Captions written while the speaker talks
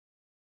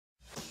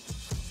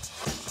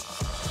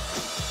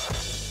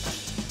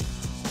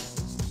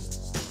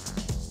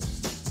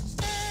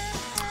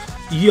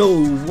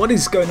Yo, what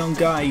is going on,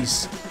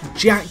 guys?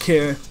 Jack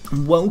here,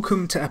 and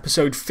welcome to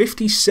episode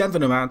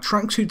 57 of our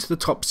Tracksuit to the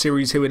Top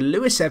series here with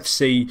Lewis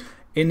FC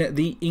in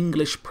the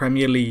English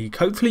Premier League.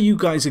 Hopefully you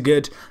guys are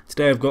good.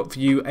 Today I've got for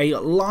you a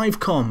live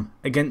com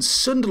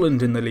against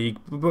Sunderland in the league,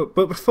 but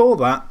before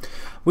that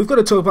we've got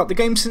to talk about the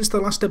game since the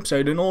last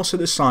episode and also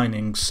the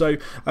signings. So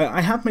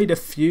I have made a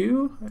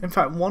few, in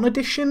fact one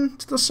addition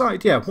to the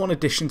side. Yeah, one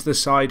addition to the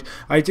side.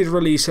 I did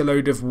release a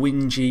load of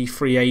whingy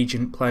free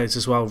agent players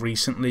as well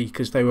recently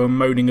because they were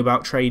moaning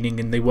about training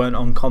and they weren't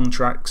on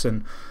contracts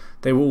and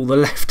they were all the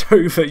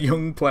leftover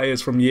young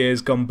players from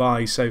years gone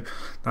by, so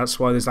that's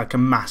why there's like a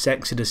mass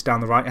exodus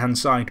down the right hand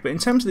side. But in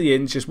terms of the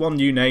ins, just one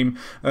new name.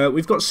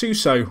 We've got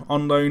Suso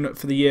on loan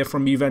for the year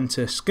from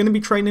Juventus. Going to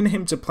be training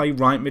him to play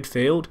right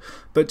midfield,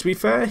 but to be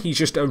fair, he's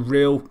just a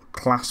real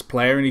class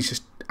player and he's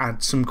just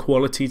add some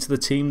quality to the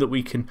team that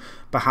we can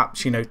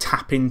perhaps, you know,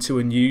 tap into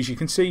and use. You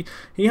can see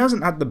he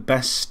hasn't had the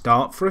best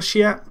start for us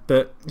yet,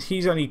 but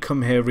he's only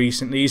come here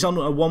recently. He's on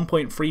a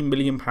 £1.3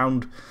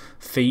 million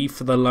fee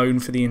for the loan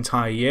for the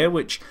entire year,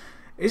 which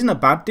isn't a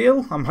bad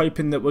deal. I'm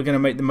hoping that we're going to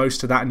make the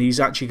most of that and he's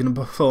actually going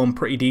to perform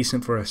pretty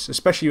decent for us,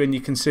 especially when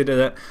you consider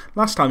that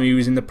last time he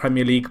was in the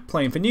Premier League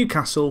playing for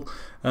Newcastle,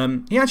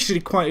 he actually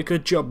did quite a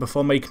good job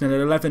before making an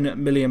 £11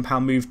 million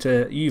move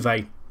to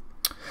Juve.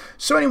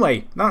 So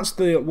anyway, that's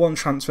the one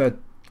transfer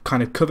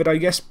kind of covered, I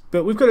guess,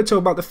 but we've got to talk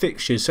about the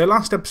fixtures. So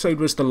last episode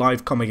was the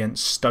live com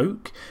against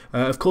Stoke.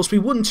 Of course, we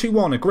won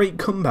 2-1, a great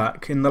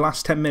comeback in the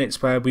last 10 minutes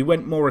where we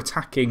went more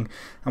attacking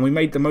and we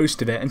made the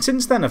most of it. And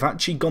since then, I've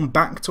actually gone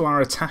back to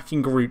our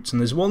attacking roots, and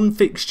there's one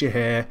fixture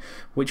here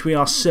which we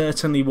are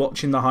certainly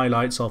watching the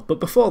highlights of. But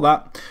before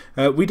that,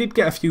 we did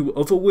get a few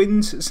other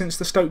wins since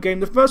the Stoke game.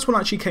 The first one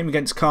actually came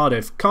against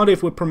Cardiff.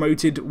 Cardiff were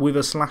promoted with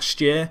us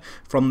last year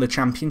from the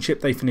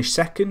Championship. They finished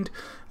second.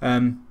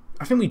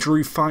 I think we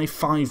drew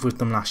 5-5 with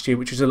them last year,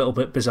 which was a little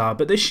bit bizarre.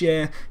 But this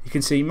year, you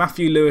can see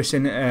Matthew Lewis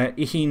and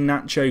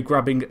Nacho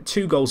grabbing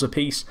 2 goals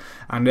apiece.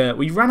 And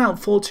we ran out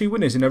 4-2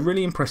 winners in a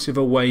really impressive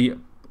away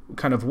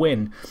kind of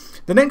win.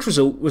 The next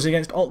result was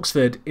against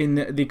Oxford in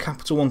the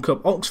Capital One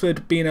Cup.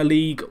 Oxford being a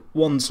League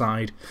One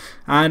side.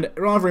 And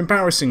rather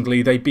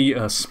embarrassingly, they beat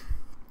us.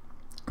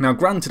 Now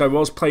granted, I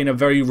was playing a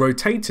very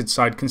rotated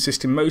side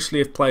consisting mostly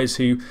of players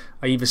who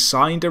I either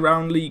signed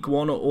around League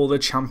One or the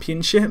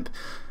Championship.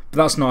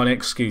 But that's not an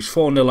excuse.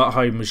 4-0 at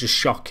home was just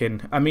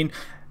shocking. I mean,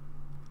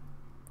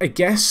 I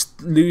guess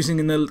losing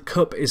in the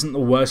Cup isn't the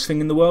worst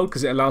thing in the world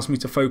because it allows me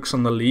to focus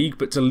on the league,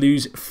 but to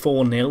lose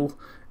 4-0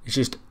 is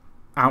just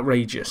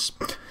outrageous.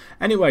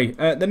 Anyway,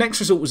 the next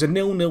result was a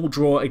 0-0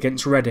 draw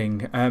against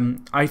Reading.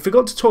 I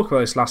forgot to talk about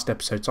this last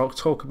episode, so I'll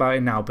talk about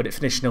it now, but it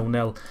finished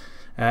 0-0.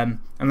 And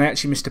they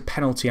actually missed a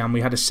penalty and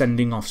we had a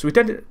sending off. So we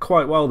did it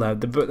quite well there.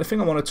 But the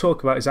thing I want to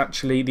talk about is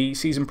actually the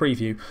season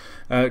preview.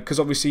 Because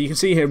obviously you can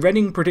see here,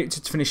 Reading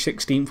predicted to finish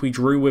 16th. We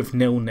drew with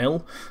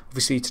 0-0.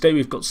 Obviously today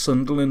we've got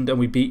Sunderland and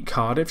we beat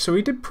Cardiff. So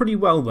we did pretty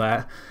well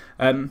there.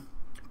 But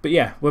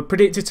yeah, we're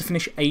predicted to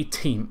finish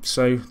 18th.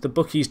 So the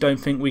bookies don't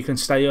think we can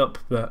stay up.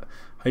 But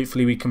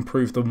hopefully we can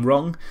prove them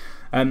wrong.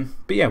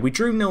 But yeah, we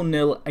drew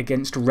 0-0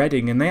 against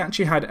Reading. And they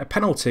actually had a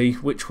penalty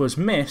which was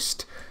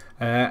missed.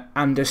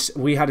 And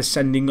we had a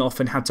sending off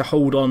and had to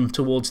hold on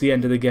towards the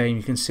end of the game.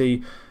 You can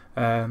see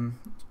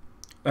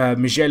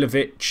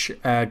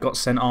Mijailovic got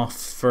sent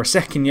off for a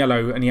second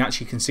yellow and he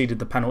actually conceded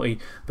the penalty,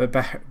 but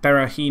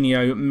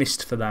Berahino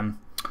missed for them.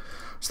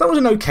 So that was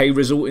an okay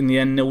result in the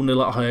end,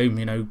 0-0 at home,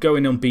 you know,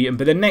 going unbeaten.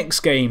 But the next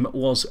game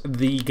was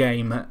the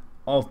game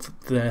of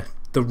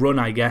the run,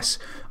 I guess.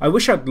 I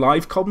wish I'd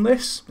live com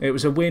this. It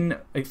was a win,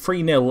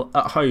 3-0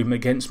 at home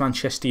against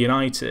Manchester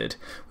United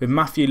with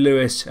Matthew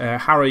Lewis,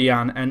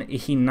 Harayan and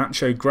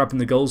Nacho grabbing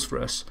the goals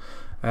for us.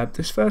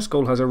 This first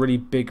goal has a really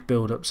big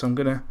build-up, so I'm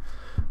going to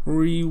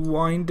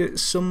rewind it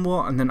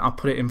somewhat and then I'll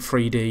put it in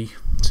 3D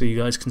so you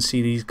guys can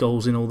see these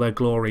goals in all their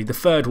glory. The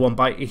third one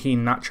by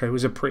Nacho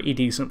was a pretty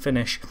decent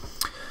finish.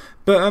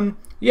 But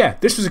yeah,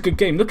 this was a good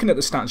game. Looking at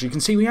the stats, you can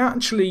see we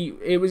actually,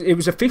 it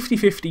was a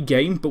 50-50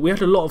 game, but we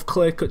had a lot of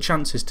clear-cut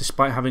chances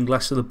despite having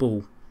less of the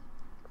ball.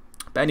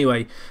 But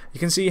anyway, you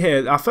can see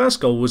here, our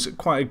first goal was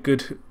quite a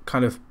good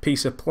kind of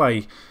piece of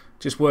play.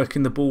 Just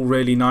working the ball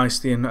really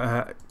nicely and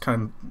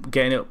kind of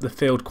getting it up the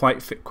field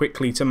quite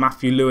quickly to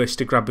Matthew Lewis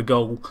to grab a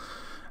goal.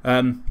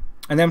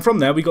 And then from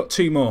there we got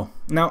 2 more.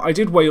 Now I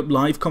did weigh up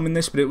live coming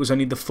this, but it was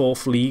only the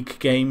 4th league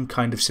game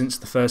kind of since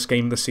the first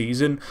game of the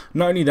season.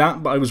 Not only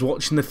that, but I was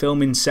watching the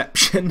film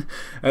Inception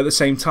at the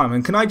same time.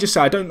 And can I just say,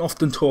 I don't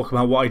often talk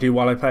about what I do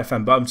while I play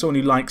FM, but I'm someone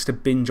who likes to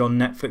binge on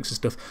Netflix and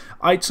stuff.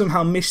 I'd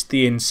somehow missed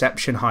the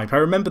Inception hype. I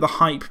remember the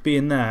hype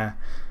being there,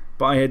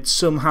 but I had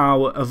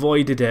somehow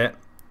avoided it.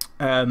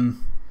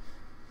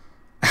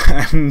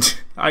 And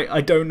I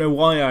don't know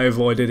why I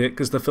avoided it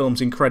because the film's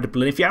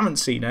incredible and if you haven't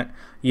seen it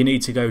you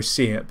need to go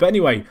see it. But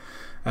anyway,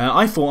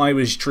 I thought I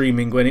was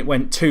dreaming when it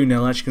went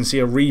 2-0. As you can see,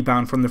 a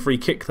rebound from the free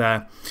kick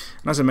there,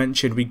 and as I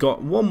mentioned we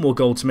got one more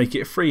goal to make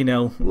it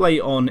 3-0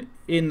 late on.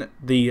 in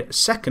the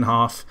second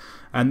half,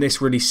 and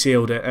this really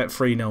sealed it at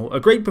 3-0. A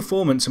great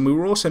performance, and we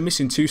were also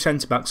missing 2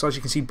 centre-backs. So as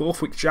you can see,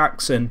 Borthwick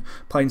Jackson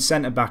playing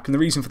centre-back, and the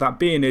reason for that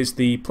being is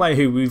the player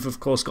who we've of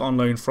course got on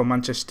loan from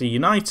Manchester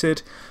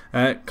United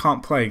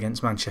can't play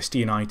against Manchester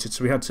United,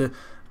 so we had to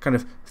kind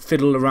of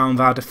fiddle around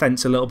with our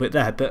defence a little bit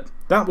there. But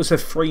that was a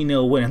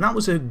 3-0 win, and that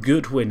was a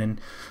good win, and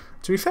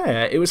to be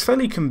fair, it was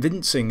fairly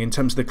convincing in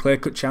terms of the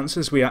clear-cut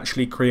chances we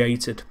actually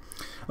created.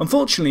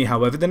 Unfortunately,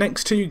 however, the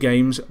next 2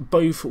 games,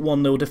 both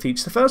 1-0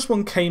 defeats. The first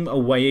one came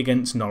away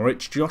against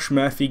Norwich, Josh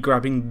Murphy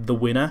grabbing the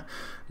winner.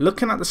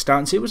 Looking at the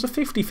stats, it was a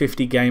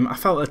 50-50 game. I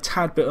felt a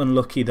tad bit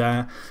unlucky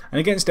there. And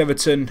against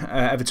Everton,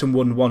 Everton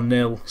won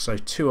 1-0, so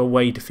 2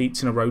 away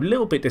defeats in a row. A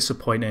little bit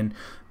disappointing,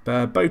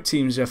 but both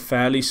teams are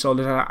fairly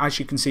solid. As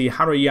you can see,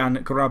 Harry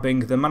Yan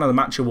grabbing the Man of the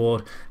Match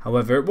award.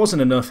 However, it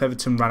wasn't enough.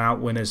 Everton ran out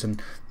winners,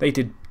 and they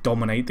did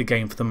dominate the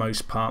game for the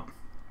most part.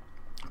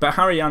 But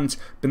Harry Yan's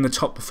been the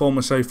top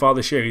performer so far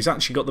this year. He's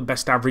actually got the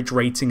best average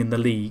rating in the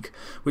league,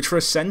 which for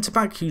a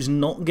centre-back who's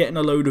not getting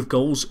a load of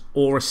goals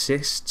or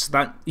assists,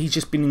 that he's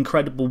just been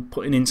incredible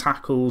putting in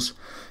tackles.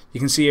 You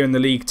can see here in the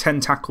league,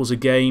 10 tackles a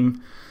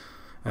game.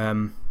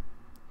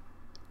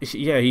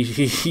 Yeah,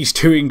 he's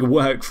doing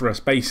work for us,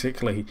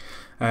 basically.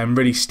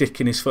 Really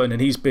sticking his foot in,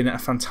 and he's been a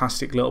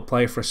fantastic little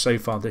player for us so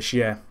far this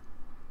year.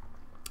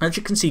 As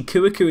you can see,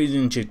 Kouakou is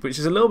injured, which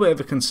is a little bit of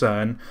a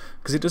concern,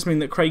 because it does mean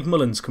that Craig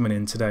Mullen's coming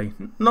in today.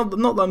 Not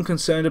that I'm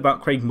concerned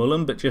about Craig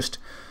Mullen, but just,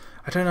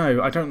 I don't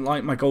know, I don't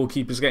like my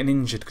goalkeepers getting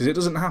injured, because it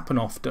doesn't happen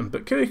often.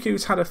 But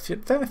Kouakou's had a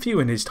fair few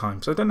in his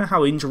time, so I don't know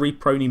how injury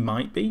prone he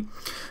might be.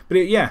 But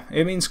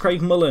it means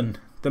Craig Mullen,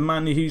 the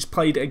man who's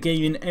played a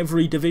game in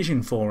every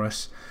division for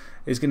us,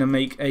 is going to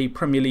make a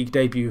Premier League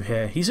debut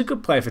here. He's a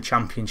good player for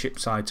Championship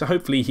side, so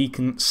hopefully he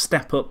can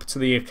step up to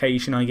the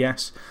occasion, I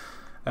guess.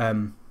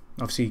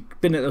 Obviously,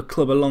 been at the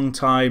club a long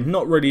time,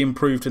 not really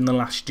improved in the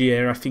last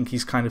year. I think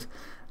he's kind of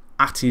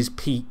at his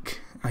peak,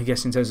 I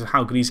guess, in terms of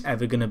how good he's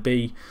ever going to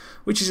be,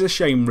 which is a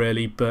shame,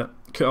 really, but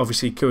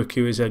obviously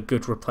Kouakou is a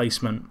good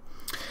replacement.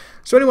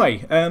 So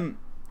anyway,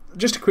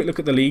 just a quick look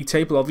at the league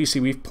table.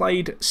 Obviously, we've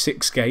played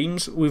 6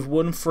 games. We've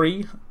won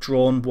 3,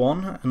 drawn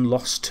 1, and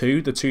lost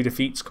 2. The 2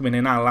 defeats coming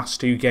in our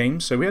last 2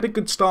 games. So we had a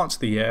good start to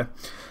the year.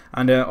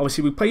 And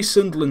obviously, we play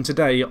Sunderland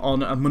today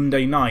on a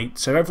Monday night.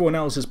 So everyone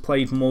else has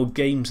played more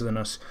games than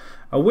us.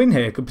 A win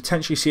here could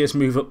potentially see us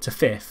move up to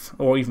 5th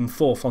or even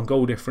 4th on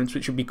goal difference,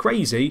 which would be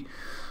crazy.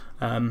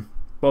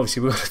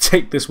 Obviously, we've got to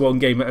take this one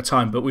game at a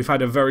time, but we've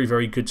had a very,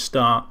 very good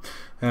start.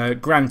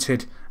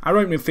 Granted, our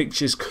opening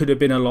fixtures could have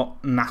been a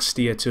lot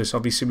nastier to us.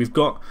 Obviously, we've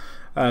got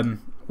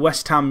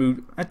West Ham,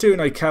 who are doing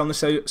okay on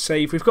the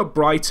save. We've got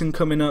Brighton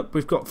coming up.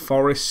 We've got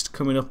Forest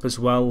coming up as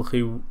well,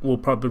 who will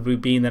probably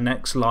be in the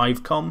next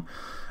live com.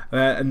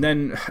 And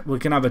then we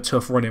can have a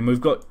tough run in. We've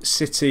got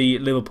City,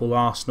 Liverpool,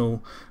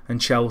 Arsenal and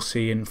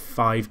Chelsea in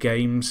 5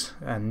 games,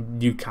 and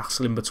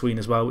Newcastle in between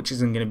as well, which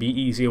isn't going to be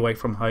easy away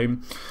from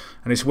home.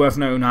 And it's worth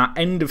noting our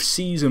end of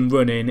season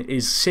run in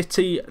is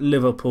City,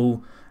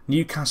 Liverpool,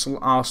 Newcastle,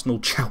 Arsenal,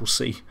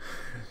 Chelsea.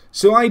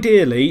 So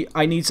ideally,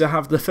 I need to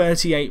have the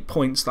 38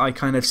 points that I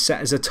kind of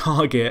set as a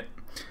target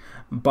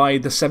by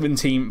the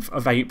 17th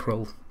of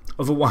April.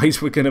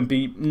 Otherwise, we're going to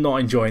be not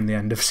enjoying the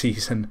end of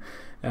season,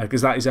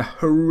 because that is a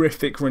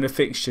horrific run of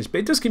fixtures. But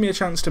it does give me a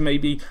chance to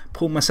maybe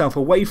pull myself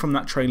away from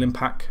that trailing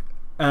pack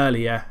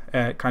earlier,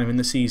 kind of in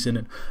the season,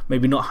 and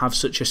maybe not have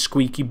such a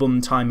squeaky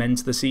bum time end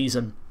to the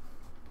season.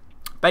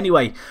 But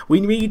anyway,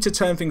 we need to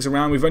turn things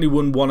around. We've only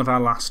won 1 of our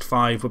last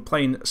 5. We're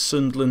playing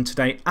Sunderland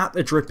today at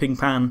the Dripping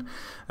Pan.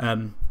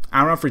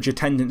 Our average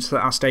attendance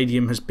at our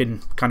stadium has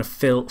been kind of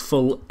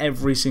full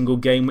every single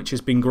game, which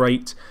has been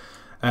great.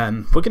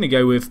 We're going to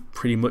go with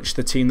pretty much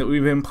the team that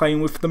we've been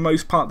playing with for the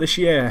most part this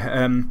year.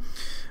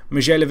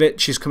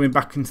 Mihajlovic is coming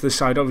back into the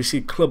side, obviously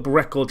club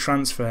record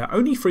transfer,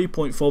 only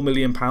 £3.4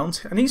 million,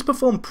 and he's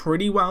performed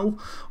pretty well.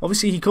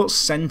 Obviously he got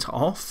sent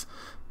off,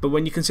 but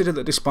when you consider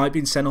that despite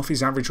being sent off,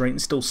 his average rating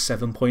is still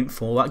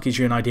 7.4, that gives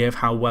you an idea of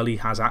how well he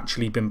has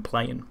actually been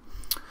playing.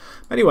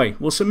 Anyway,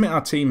 we'll submit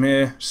our team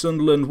here.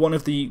 Sunderland, one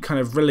of the kind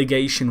of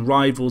relegation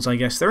rivals, I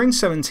guess. They're in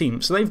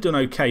 17th, so they've done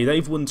okay.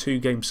 They've won 2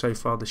 games so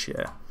far this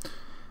year.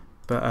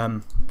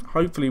 But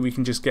hopefully we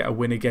can just get a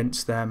win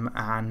against them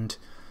and,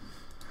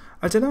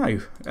 I don't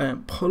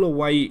know, pull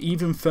away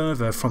even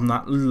further from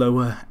that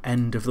lower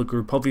end of the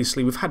group.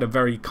 Obviously, we've had a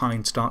very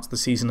kind start to the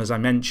season, as I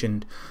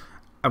mentioned,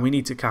 and we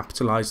need to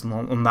capitalise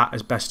on that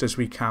as best as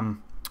we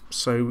can.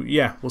 So,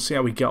 yeah, we'll see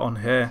how we get on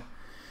here.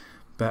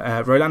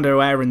 But Rolando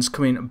Aaron's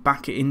coming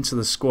back into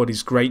the squad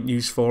is great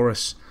news for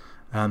us.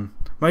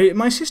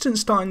 My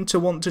assistant's starting to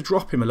want to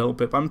drop him a little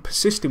bit, but I'm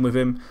persisting with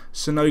him.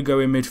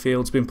 Sonogo in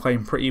midfield's been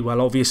playing pretty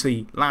well.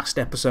 Obviously, last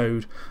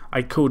episode,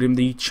 I called him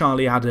the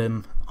Charlie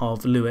Adam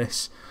of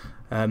Lewis.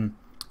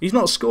 He's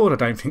not scored, I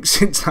don't think,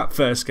 since that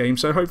first game,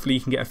 so hopefully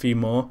he can get a few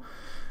more.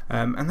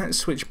 And let's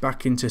switch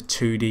back into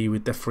 2D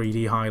with the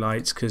 3D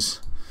highlights,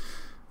 because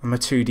I'm a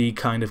 2D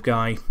kind of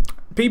guy.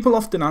 People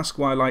often ask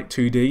why I like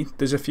 2D.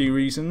 There's a few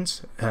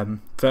reasons.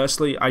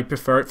 Firstly, I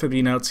prefer it for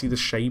being able to see the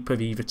shape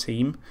of either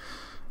team.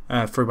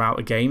 throughout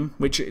a game,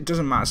 which it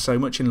doesn't matter so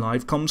much in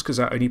live comms because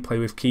I only play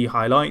with key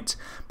highlights.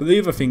 But the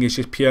other thing is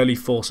just purely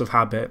force of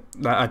habit.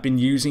 Like, I've been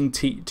using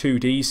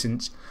 2D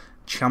since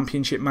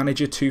Championship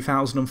Manager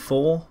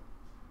 2004.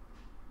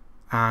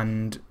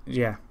 And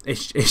yeah,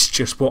 it's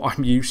just what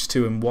I'm used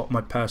to and what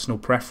my personal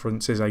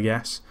preference is, I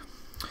guess.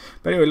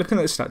 But anyway, looking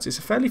at the stats, it's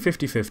a fairly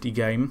 50-50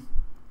 game.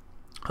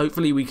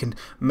 Hopefully we can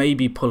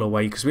maybe pull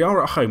away because we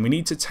are at home. We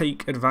need to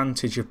take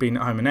advantage of being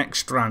at home. An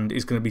Ekstrand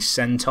is going to be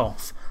sent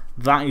off.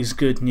 That is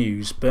good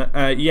news.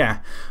 But yeah,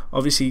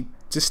 obviously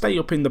to stay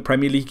up in the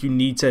Premier League you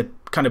need to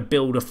kind of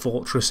build a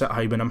fortress at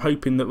home. And I'm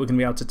hoping that we're going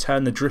to be able to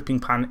turn the dripping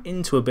pan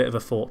into a bit of a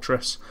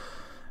fortress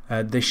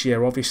this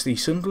year. Obviously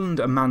Sunderland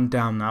are man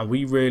down now.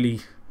 We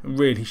really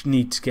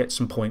need to get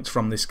some points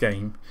from this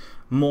game.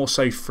 More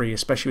so 3,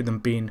 especially with them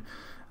being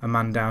a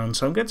man down.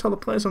 So I'm going to tell the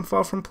players I'm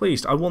far from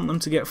pleased. I want them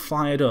to get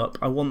fired up.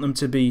 I want them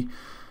to be,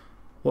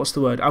 what's the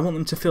word? I want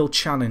them to feel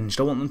challenged.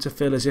 I want them to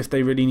feel as if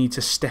they really need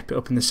to step it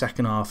up in the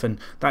second half. And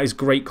that is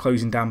great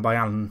closing down by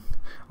Allen.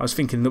 I was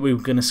thinking that we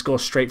were going to score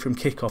straight from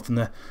kickoff and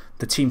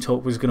the team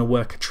talk was going to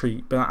work a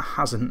treat. But that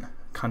hasn't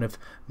kind of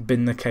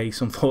been the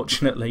case,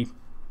 unfortunately.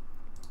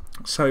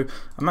 So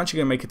I'm actually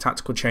going to make a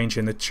tactical change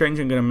here. And the change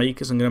I'm going to make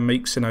is I'm going to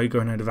make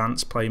Sonogo an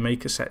advanced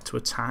playmaker set to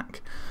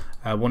attack.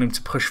 I want him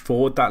to push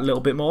forward that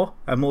little bit more.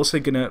 I'm also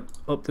going to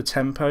up the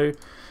tempo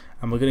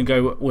and we're going to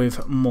go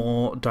with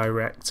more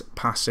direct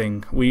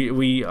passing.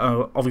 We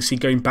are obviously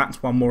going back to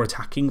our more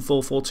attacking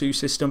 4-4-2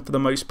 system for the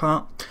most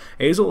part.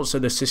 It is also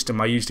the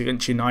system I used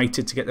against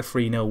United to get the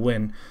 3-0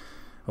 win.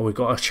 Oh, we've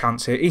got a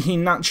chance here.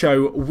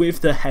 Nacho with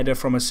the header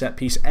from a set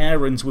piece.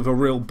 Aarons with a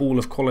real ball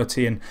of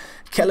quality. And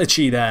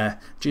Kelechi there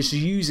just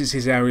uses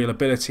his aerial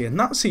ability. And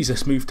that sees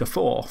us move to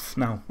 4th.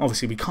 Now,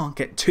 obviously, we can't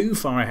get too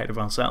far ahead of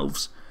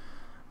ourselves.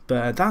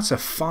 But that's a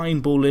fine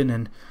ball in.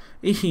 And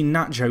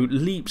Nacho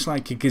leaps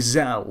like a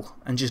gazelle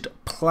and just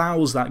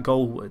ploughs that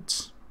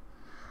goalwards.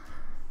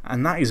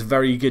 And that is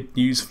very good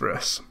news for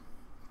us.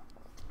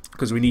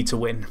 Because we need to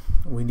win.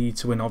 We need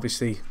to win,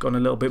 obviously. Gone a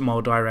little bit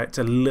more direct,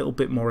 a little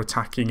bit more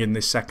attacking in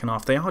this second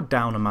half. They are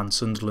down a man,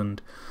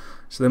 Sunderland.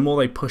 So the more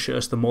they push at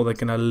us, the more they're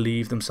going to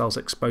leave themselves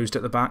exposed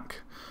at the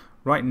back.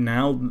 Right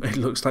now, it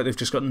looks like they've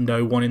just got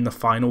no one in the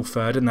final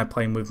third and they're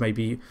playing with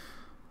maybe,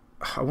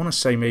 I want to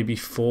say maybe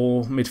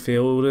 4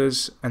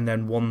 midfielders and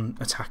then 1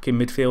 attacking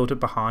midfielder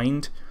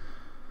behind.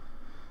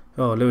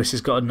 Oh, Lewis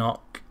has got a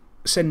knock.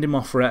 Send him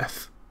off,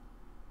 ref.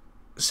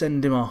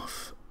 Send him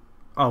off.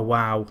 Oh,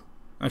 wow.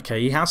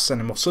 Okay, he has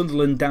sent him off.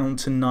 Sunderland down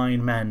to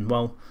 9 men.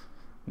 Well,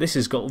 this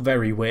has got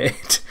very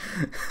weird.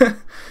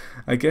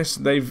 I guess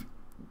they've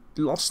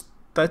lost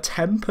their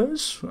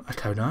tempers? I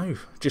don't know.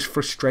 Just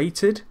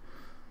frustrated?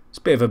 It's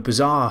a bit of a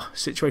bizarre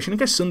situation. I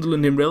guess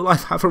Sunderland in real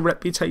life have a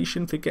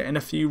reputation for getting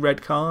a few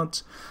red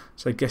cards.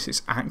 So I guess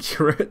it's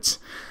accurate.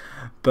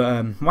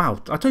 But,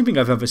 wow, I don't think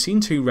I've ever seen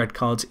 2 red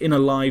cards in a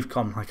live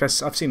com. Like,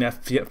 I've seen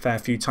it a fair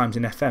few times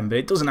in FM, but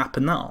it doesn't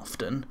happen that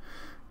often.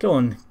 Go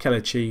on,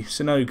 Kelechi,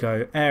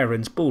 Sonogo,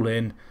 Aarons, ball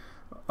in.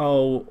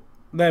 Oh,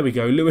 there we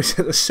go. Lewis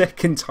at the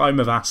second time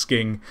of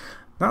asking.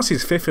 That's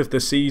his 5th of the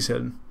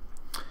season.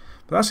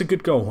 But that's a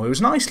good goal. It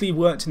was nicely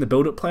worked in the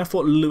build-up play. I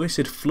thought Lewis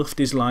had fluffed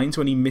his lines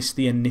when he missed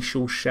the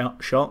initial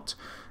shot.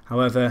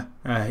 However,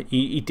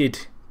 he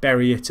did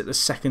bury it at the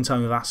second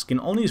time of asking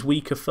on his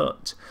weaker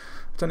foot.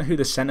 I don't know who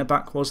the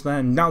centre-back was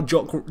there. Now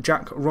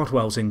Jack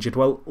Rodwell's injured.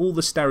 Well, all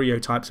the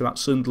stereotypes about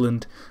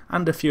Sunderland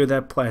and a few of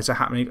their players are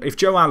happening. If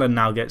Joe Allen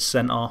now gets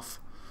sent off,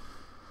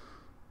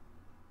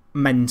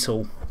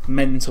 mental.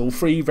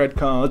 3 red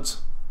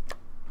cards.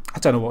 I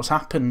don't know what's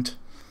happened.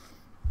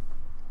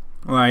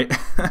 Right.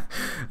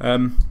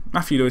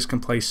 Matthew Lewis can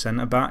play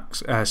centre-back,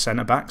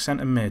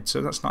 centre mid,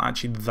 so that's not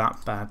actually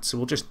that bad. So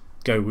we'll just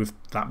go with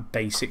that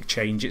basic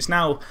change. It's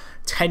now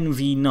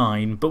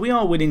 10v9, but we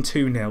are winning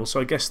 2-0, so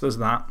I guess there's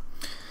that.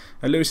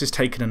 Lewis has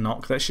taken a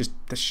knock. Let's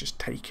just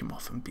take him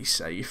off and be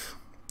safe.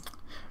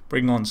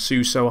 Bring on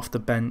Suso off the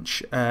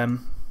bench.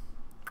 I'm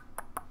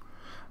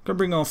going to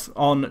bring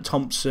on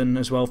Thompson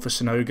as well for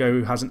Sonogo,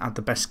 who hasn't had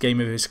the best game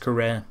of his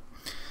career.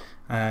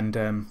 And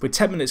with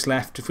 10 minutes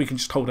left, if we can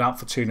just hold out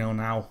for 2-0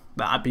 now,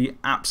 that'd be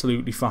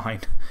absolutely fine.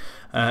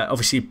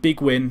 Obviously, a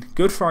big win.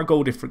 Good for our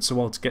goal difference as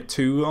well to get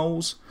 2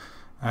 goals.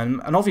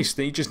 And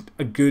obviously, just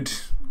a good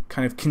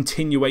kind of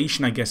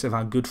continuation, I guess, of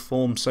our good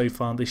form so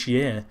far this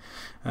year.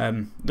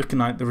 Looking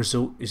like the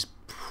result is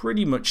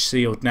pretty much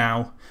sealed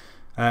now.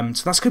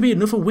 So that's going to be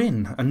another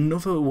win.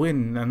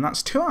 And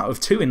that's 2 out of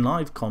 2 in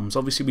live comms.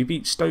 Obviously, we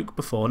beat Stoke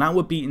before. Now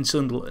we're beating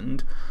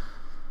Sunderland.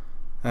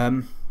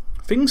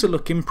 Things are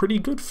looking pretty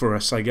good for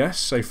us, I guess,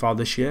 so far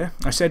this year.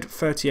 I said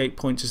 38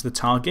 points is the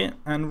target,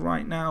 and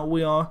right now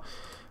we are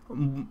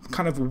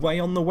kind of way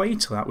on the way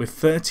to that with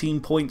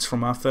 13 points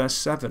from our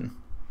first 7.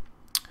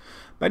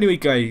 But anyway,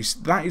 guys,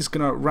 that is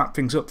going to wrap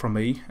things up from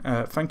me.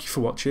 Thank you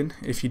for watching.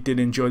 If you did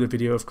enjoy the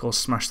video, of course,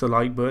 smash the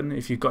like button.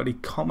 If you've got any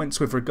comments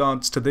with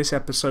regards to this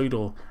episode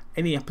or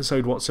any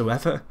episode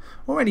whatsoever,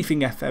 or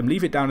anything FM,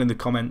 leave it down in the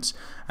comments.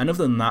 And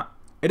other than that,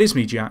 it is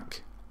me,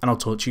 Jack, and I'll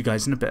talk to you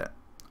guys in a bit.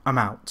 I'm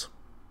out.